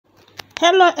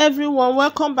Hello everyone,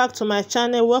 welcome back to my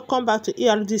channel. Welcome back to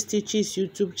ERD Stitches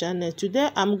YouTube channel.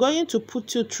 Today I'm going to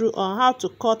put you through on how to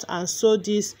cut and sew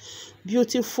this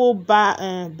beautiful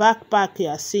backpack you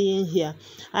are seeing here.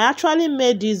 I actually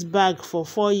made this bag for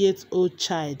 4-year-old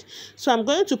child, so I'm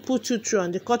going to put you through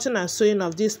on the cutting and sewing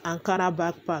of this Ankara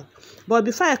backpack. But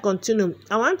before I continue,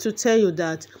 I want to tell you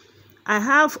that I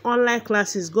have online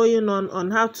classes going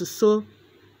on how to sew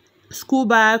school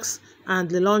bags and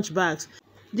the lunch bags.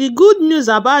 The good news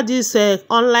about these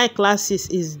online classes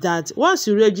is that once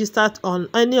you register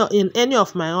in any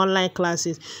of my online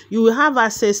classes, you will have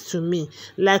access to me.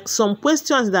 Like some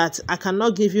questions that I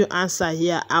cannot give you answer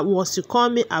here, once you call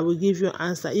me, I will give you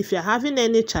answer. If you're having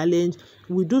any challenge,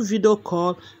 we do video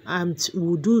call and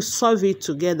we'll do solve it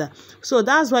together. So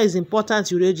that's why it's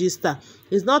important you register.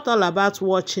 It's not all about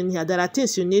watching here. There are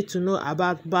things you need to know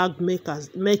about bag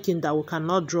making that we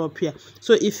cannot drop here.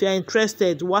 So if you're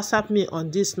interested, WhatsApp me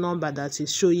on this number that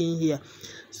is showing here.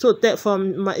 So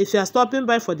if you're stopping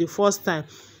by for the first time,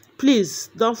 please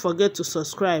don't forget to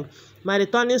subscribe. My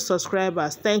returning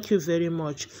subscribers, thank you very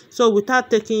much. So without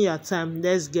taking your time,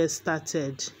 let's get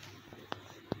started.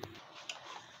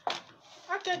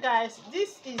 Okay guys,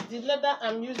 this is the leather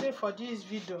I'm using for this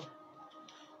video.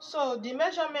 So the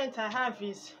measurement I have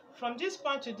is from this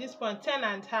point to this point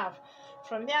 10.5.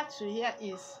 From here to here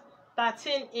is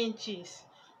 13 inches.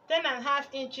 10.5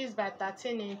 inches by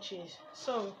 13 inches.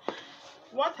 So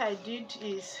what I did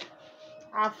is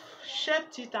I've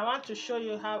shaped it. I want to show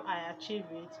you how I achieve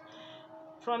it.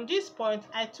 From this point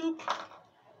I took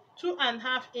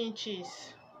 2.5 inches.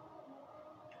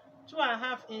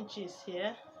 2.5 inches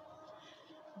here.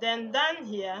 Then down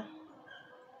here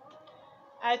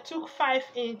I took 5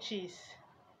 inches.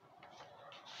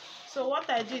 So what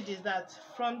I did is that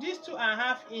from these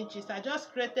 2.5 inches, I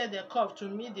just created a curve to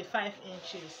meet the 5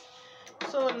 inches.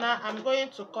 So now I'm going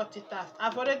to cut it out.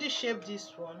 I've already shaped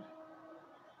this one.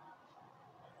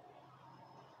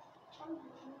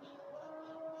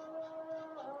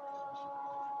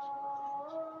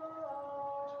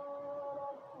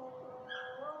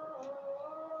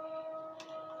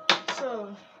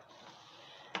 So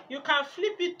you can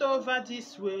flip it over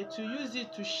this way to use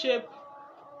it to shape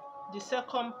the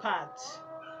second part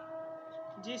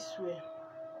this way,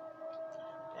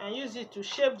 and use it to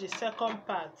shape the second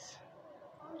part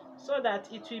so that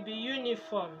it will be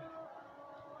uniform.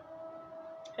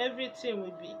 Everything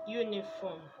will be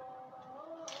uniform.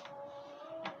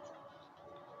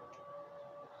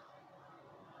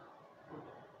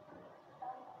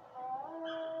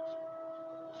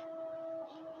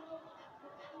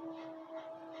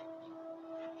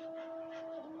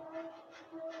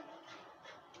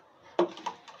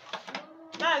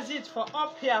 That's it for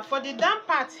up here. For the down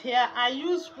part here, I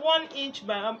use 1 inch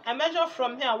by I measure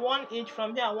from here 1 inch,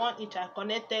 from here 1 inch. I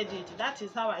connected it. That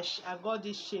is how I got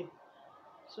this shape.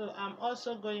 So I'm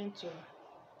also going to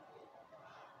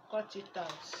cut it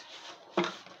out.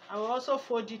 I will also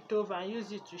fold it over and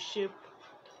use it to shape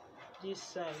this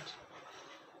side.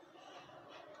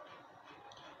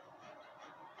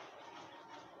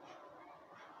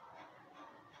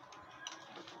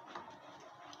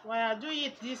 Why I do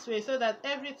it this way so that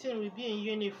everything will be in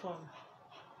uniform.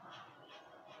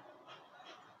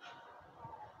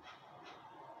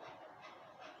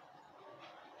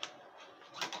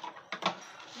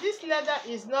 This leather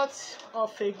is not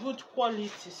of a good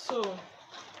quality, so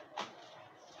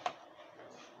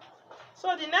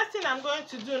the next thing I'm going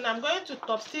to do, I'm going to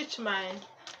top stitch my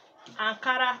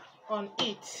Ankara on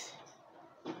it.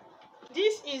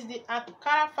 This is the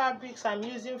Ankara fabrics I'm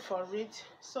using for it.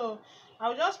 So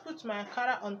I'll just put my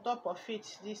Ankara on top of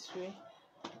it this way.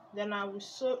 Then I will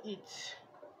sew it.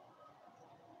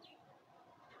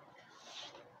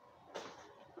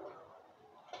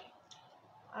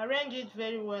 Arrange it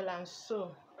very well and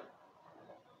sew.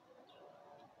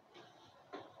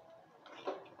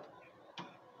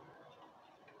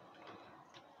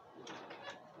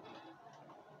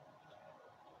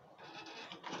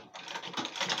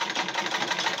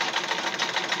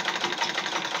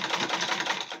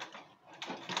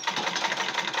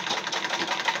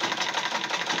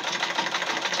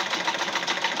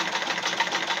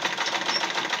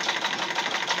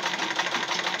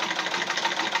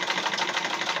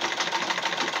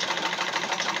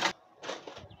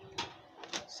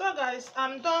 So guys,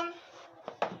 I'm done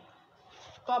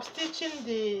top stitching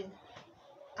the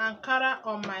Ankara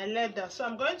on my leather, so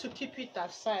I'm going to keep it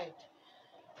aside.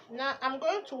 Now I'm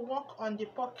going to work on the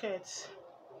pockets.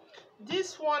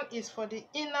 This one is for the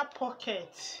inner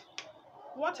pocket.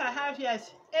 What I have here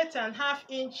is 8.5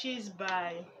 inches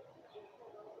by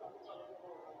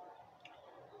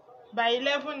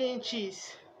 11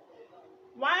 inches.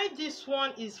 While this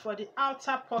one is for the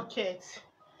outer pocket,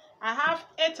 I have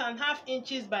 8.5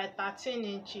 inches by 13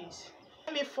 inches.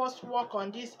 Let me first work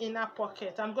on this inner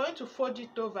pocket. I'm going to fold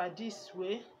it over this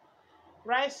way,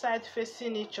 right side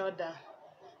facing each other.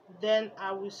 Then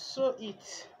I will sew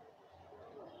it,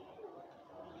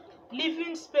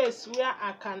 leaving space where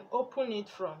I can open it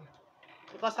from,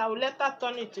 because I will later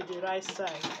turn it to the right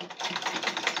side.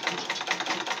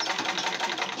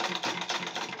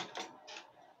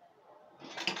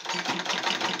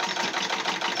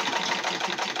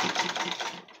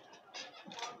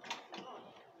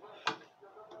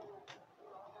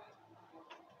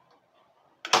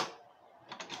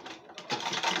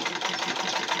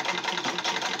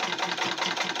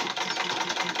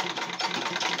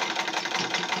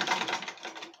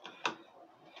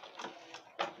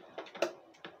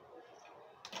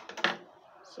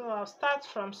 So I'll start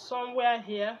from somewhere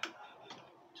here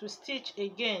to stitch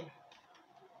again.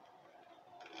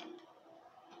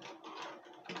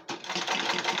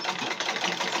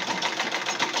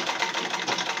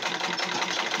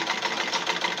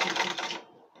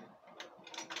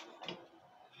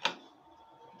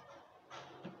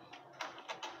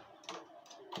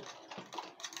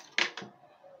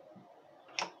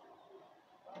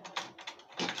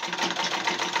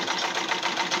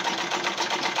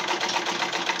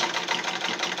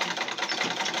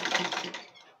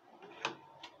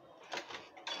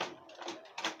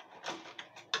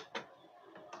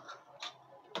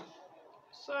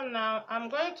 So now I'm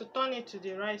going to turn it to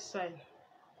the right side.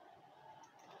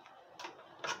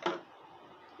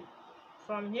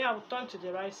 From here, I'll turn to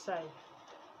the right side.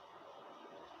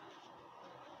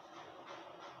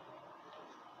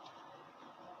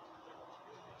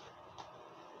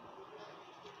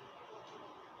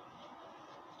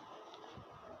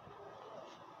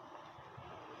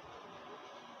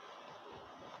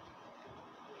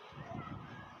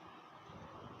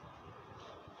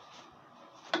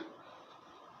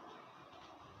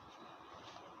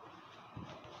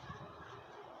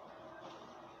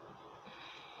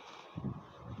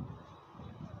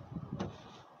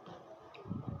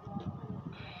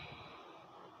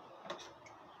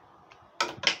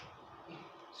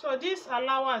 So this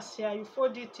allowance here, you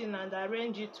fold it in and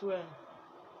arrange it well.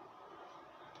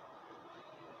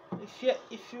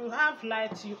 If you have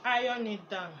light, you iron it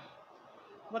down.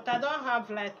 But I don't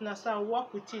have light now, so I'll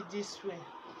work with it this way.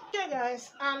 Okay guys,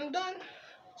 I'm done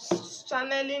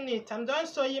channeling it. I'm done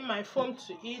sewing my foam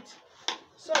to it.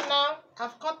 So now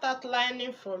I've cut that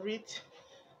lining for it.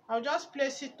 I'll just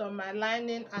place it on my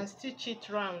lining and stitch it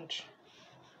round.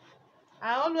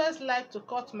 I always like to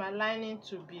cut my lining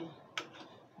to be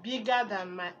bigger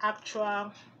than my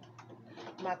actual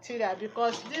material,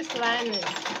 because this lining,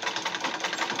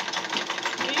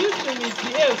 it used to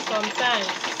misbehave sometimes.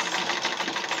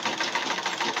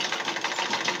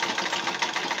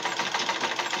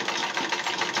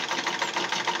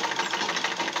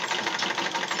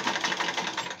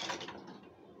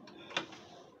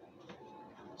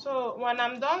 So when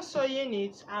I'm done sewing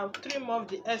it, I'll trim off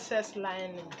the excess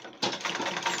lining.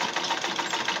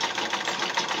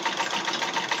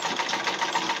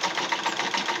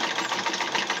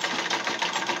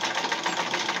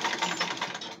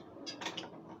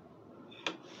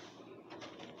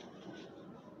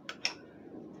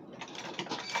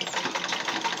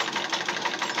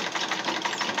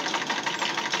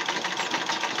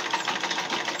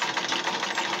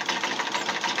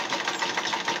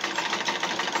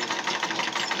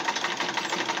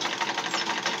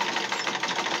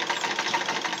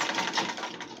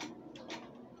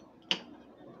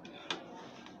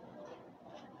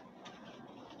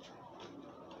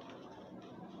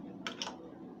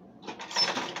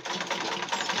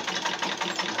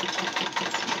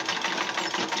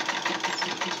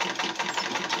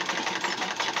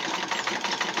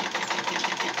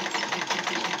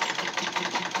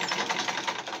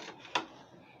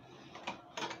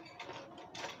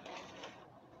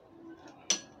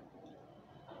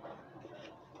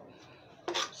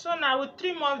 So now we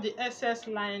trim off the excess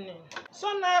lining. So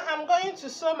now I'm going to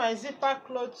sew my zipper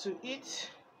cloth to it.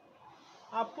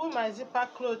 I'll pull my zipper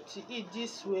cloth to it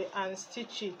this way and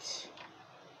stitch it.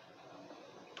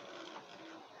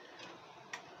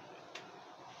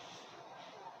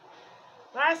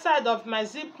 Right side of my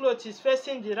zip cloth is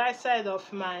facing the right side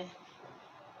of my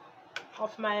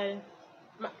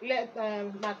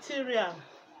material.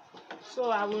 So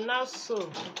I will now sew.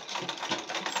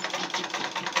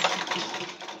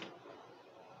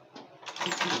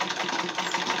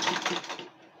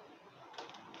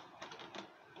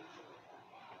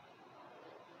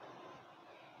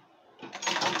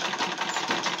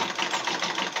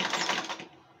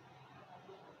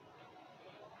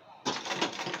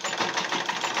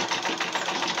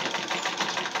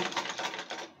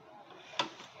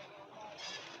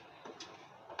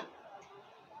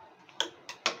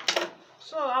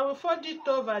 fold it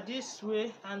over this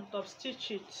way and top stitch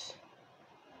it.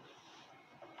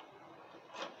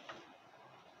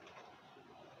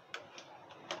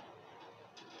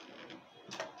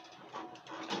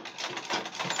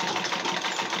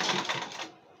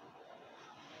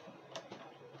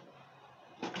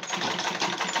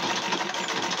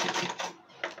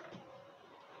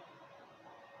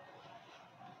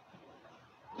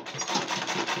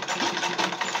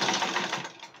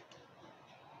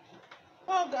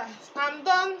 Oh guys, I'm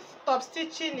done top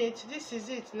stitching it. This is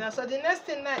it now. So the next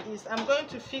thing now is I'm going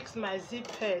to fix my zip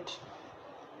head.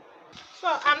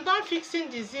 So I'm done fixing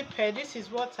the zip head. This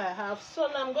is what I have. So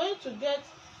now I'm going to get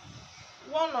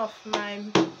one of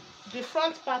the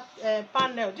front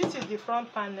panel. This is the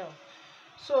front panel.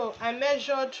 So I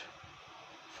measured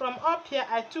from up here.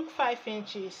 I took 5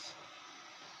 inches.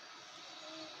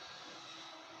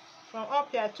 From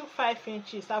up here I took 5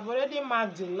 inches. I've already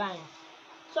marked the line.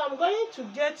 So I'm going to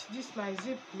get this my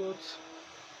zip cloth.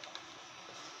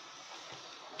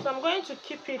 So I'm going to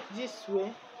keep it this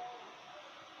way.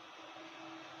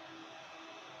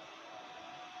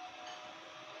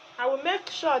 I will make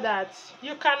sure that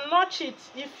you can notch it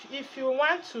if you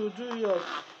want to do yours.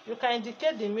 You can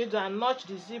indicate the middle and notch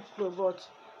the zip cloth, but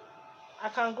I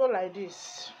can go like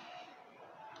this.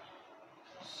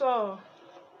 So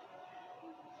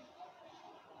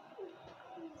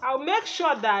I'll make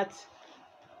sure that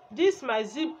this my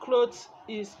zip cloth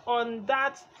is on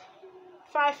that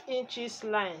 5 inches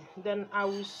line. Then I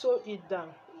will sew it down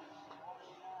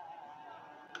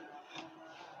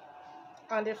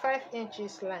on the 5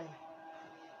 inches line.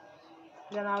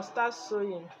 Then I'll start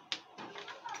sewing.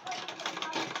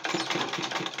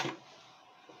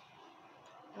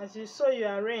 As you sew, you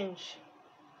arrange.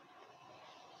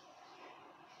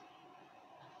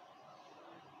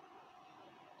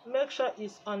 Make sure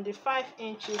it's on the 5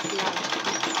 inches line.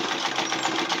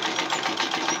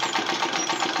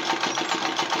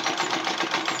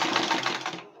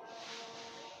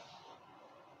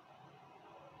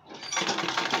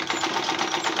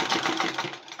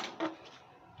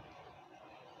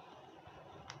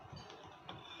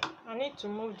 I need to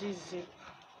move this zip.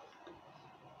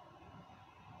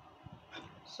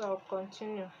 So I'll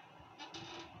continue.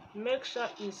 Make sure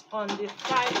it's on the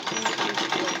 5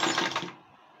 inches.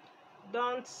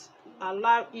 Don't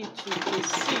allow it to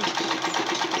exceed.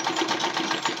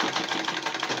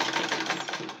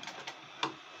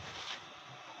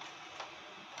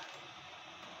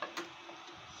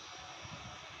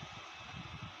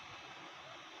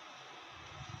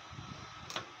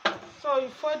 So you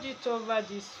fold it over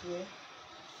this way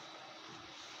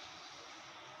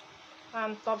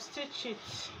and top stitch it.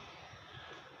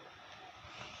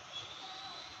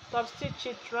 Top stitch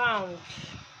it round.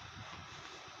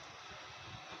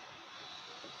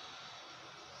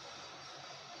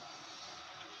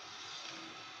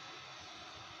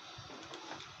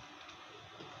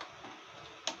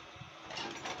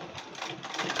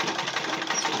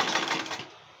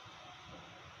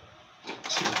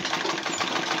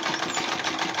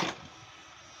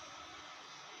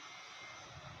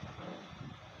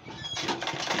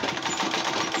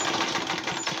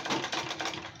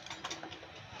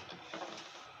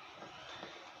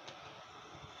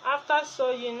 After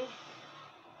sewing,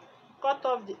 cut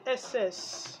off the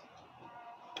excess.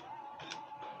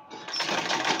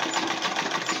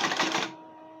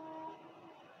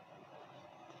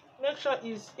 Make sure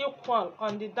it's equal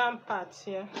on the down part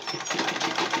here.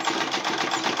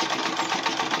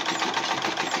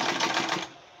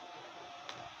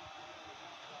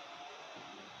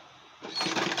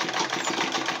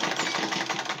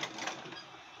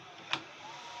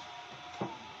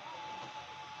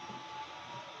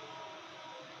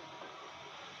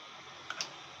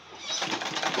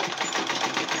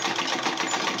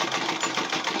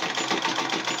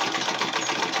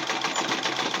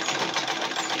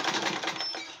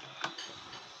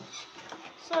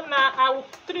 So now I will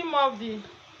trim off the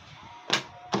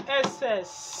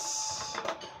excess.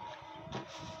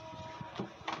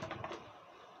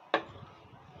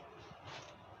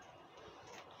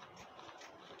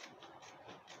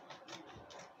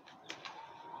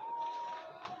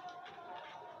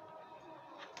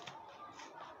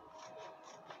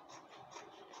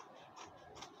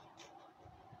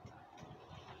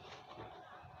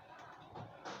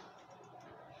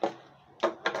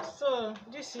 So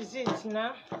this is it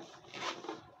now.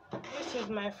 This is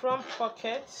my front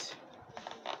pocket.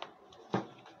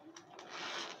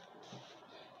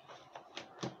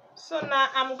 So now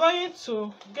I'm going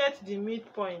to get the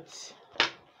midpoint.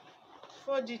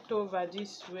 Fold it over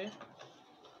this way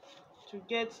to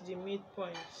get the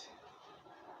midpoint.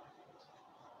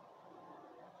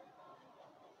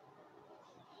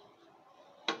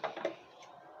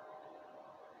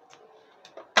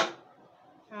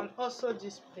 also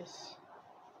this place.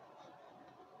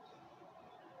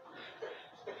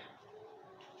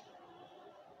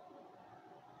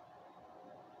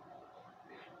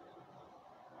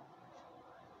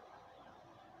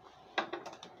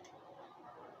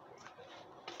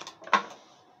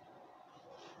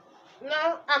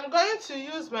 Now I'm going to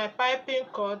use my piping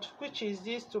cord, which is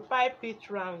this, to pipe it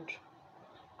round.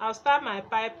 I'll start my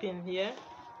piping here.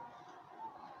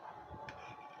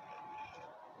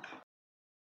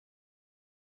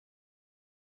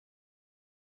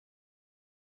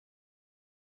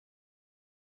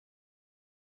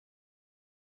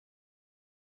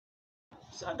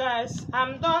 So guys,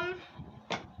 I'm done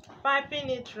piping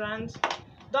it round.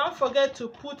 Don't forget to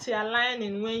put your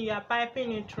lining when you are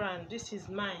piping it round. This is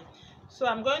mine, so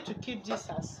I'm going to keep this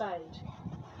aside.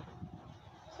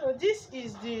 So this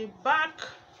is the back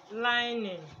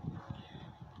lining.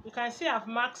 You can see I've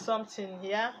marked something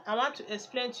here. I want to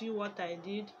explain to you what I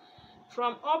did.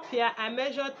 From up here I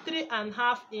measured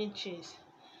 3.5 inches.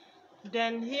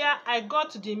 Then here I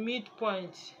got to the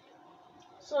midpoint.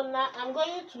 So now I'm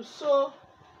going to sew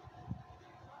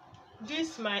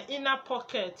this, my inner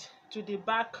pocket, to the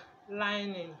back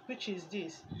lining, which is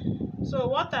this. So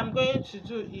what I'm going to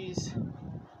do is,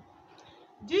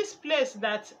 this place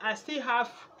that I still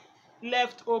have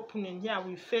left opening here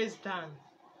will face down.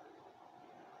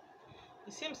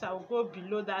 It seems I will go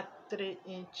below that 3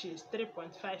 inches,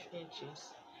 3.5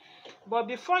 inches. But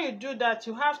before you do that,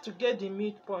 you have to get the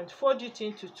midpoint. Fold it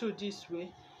into two this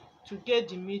way to get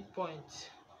the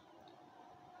midpoint.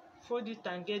 Fold it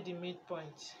and get the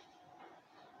midpoint.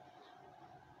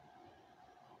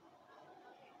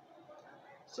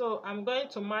 So I'm going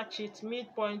to match it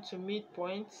midpoint to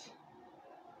midpoint.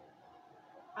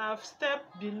 I've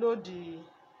stepped below the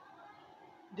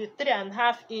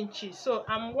 3.5 inches, so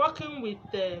I'm working with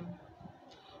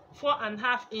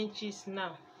 4.5 inches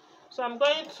now. So I'm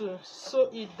going to sew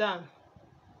it down.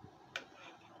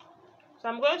 So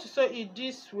I'm going to sew it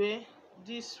this way,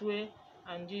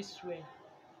 and this way.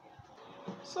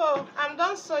 So I'm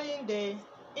done sewing the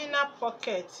inner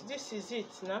pocket. This is it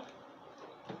now.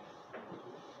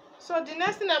 So the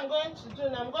next thing I'm going to do,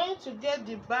 I'm going to get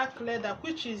the back leather,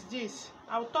 which is this.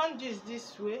 I'll turn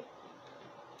this way.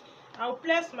 I'll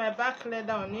place my back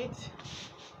leather on it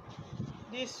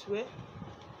this way.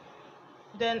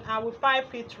 Then I will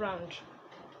pipe it round.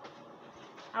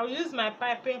 I'll use my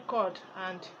piping cord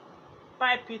and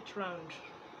pipe it round.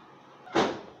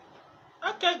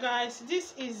 Okay guys,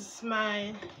 this is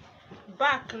my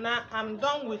back now. I'm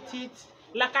done with it.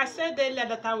 Like I said earlier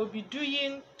that I'll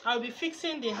be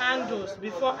fixing the handles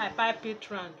before I pipe it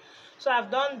round. So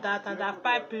I've done that and I've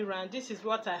piped it round. This is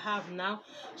what I have now.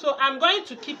 So I'm going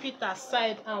to keep it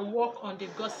aside and work on the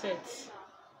gussets.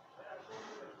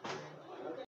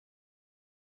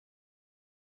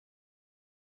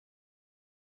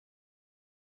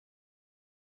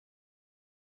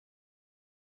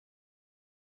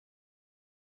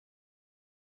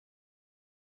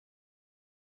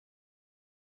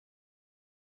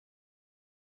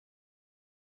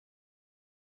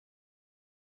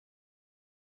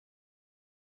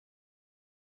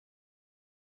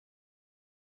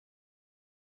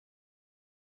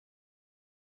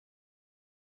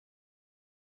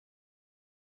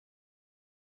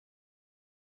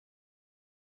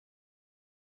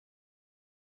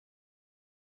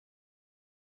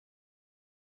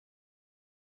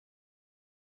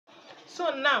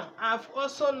 So now I've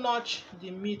also notched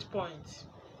the midpoint.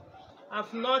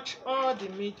 I've notched all the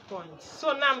midpoints.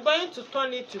 So now I'm going to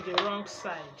turn it to the wrong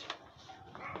side.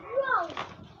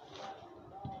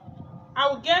 I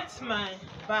will get my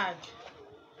bag.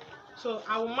 So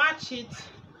I will match it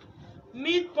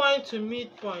midpoint to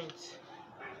midpoint.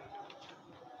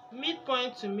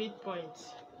 Midpoint to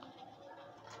midpoint.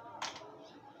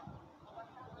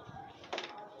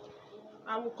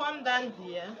 I will come down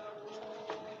here.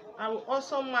 I will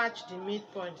also match the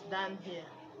midpoint down here.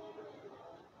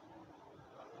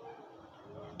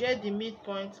 Get the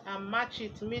midpoint and match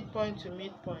it midpoint to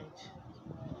midpoint.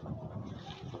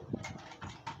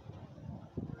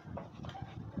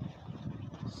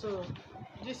 So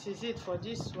this is it for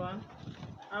this one.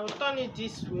 I will turn it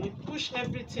this way, push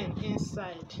everything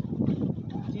inside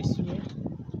this way.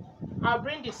 I'll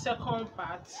bring the second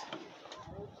part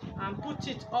and put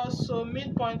it also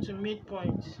midpoint to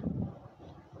midpoint.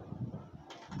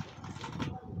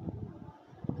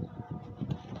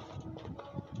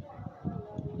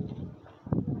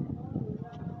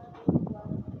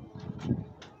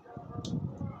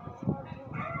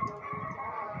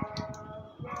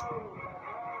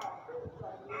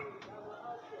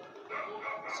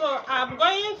 So I'm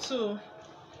going to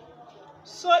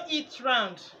sew it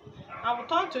round. I will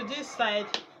turn to this side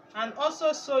and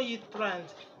also sew it round.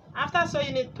 After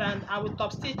sewing it round, I will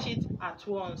top stitch it at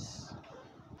once.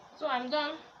 So I'm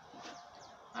done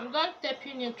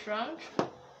taping it round.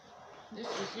 This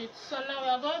is it. So now we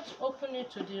are going to open it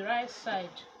to the right side.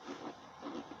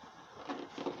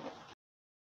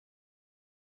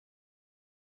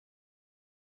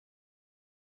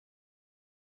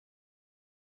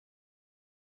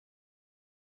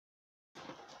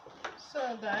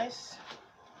 So guys,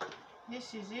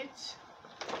 this is it.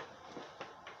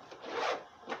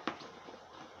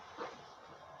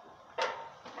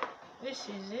 This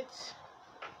is it.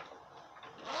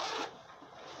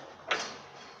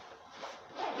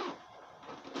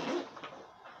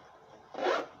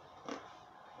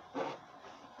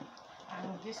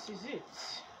 And this is it.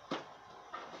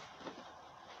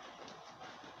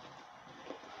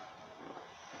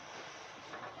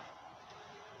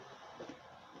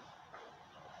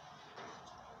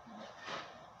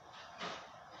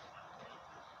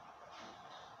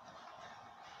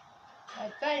 By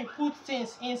the time you put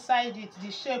things inside it,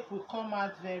 the shape will come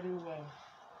out very well.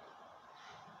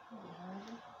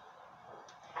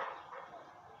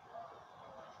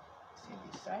 See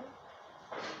this side.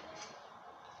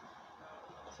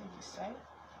 See this side.